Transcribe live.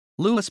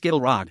Louis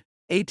Gilrod,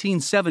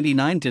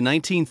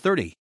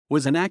 1879–1930,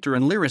 was an actor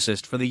and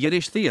lyricist for the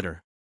Yiddish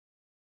theatre.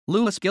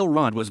 Louis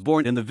Gilrod was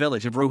born in the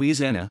village of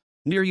Ruizana,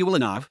 near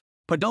Ulanov,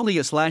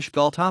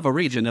 Podolia/Poltava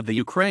region of the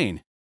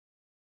Ukraine.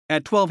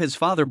 At 12 his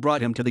father brought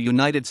him to the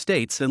United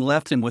States and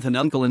left him with an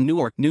uncle in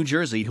Newark, New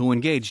Jersey who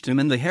engaged him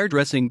in the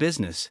hairdressing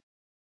business.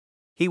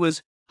 He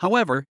was,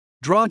 however,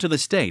 drawn to the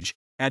stage.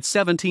 At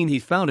 17 he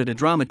founded a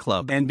drama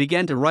club and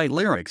began to write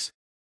lyrics.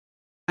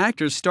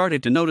 Actors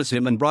started to notice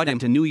him and brought him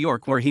to New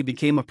York where he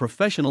became a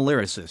professional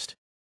lyricist.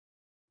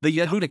 The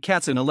Yehudah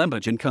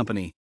Katzenelenbogen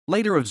Company,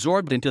 later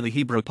absorbed into the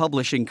Hebrew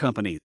Publishing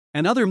Company,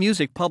 and other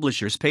music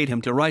publishers paid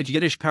him to write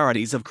Yiddish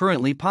parodies of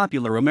currently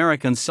popular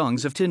American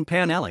songs of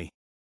pintele.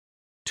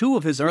 Two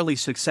of his early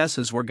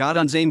successes were "God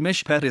on zayn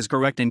mishpet is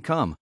gerekht and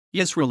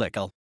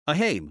Yisrolikl,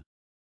 aheym."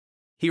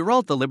 He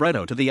wrote the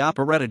libretto to the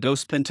operetta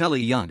Dos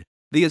Pintele,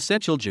 The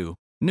Essential Jew,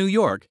 New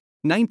York,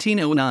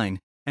 1909,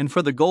 and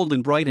for the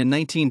Golden Bride in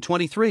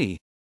 1923.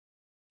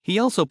 He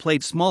also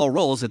played small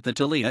roles at the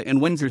Thalia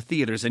and Windsor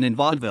Theatres and in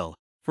vaudeville,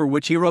 for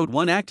which he wrote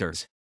one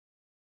actors.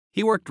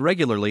 He worked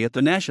regularly at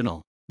the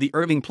National, the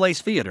Irving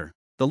Place Theatre,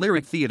 the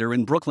Lyric Theatre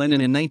in Brooklyn, and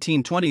in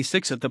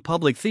 1926 at the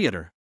Public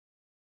Theatre.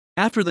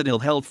 After that, ill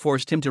health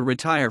forced him to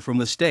retire from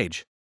the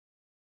stage.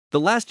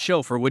 The last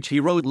show for which he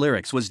wrote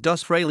lyrics was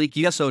Das freylekhe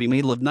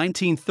yesoymele of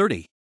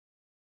 1930.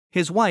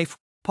 His wife,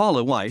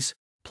 Paula Weiss,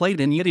 played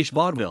in Yiddish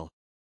vaudeville.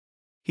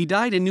 He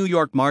died in New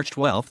York March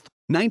 12,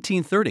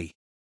 1930.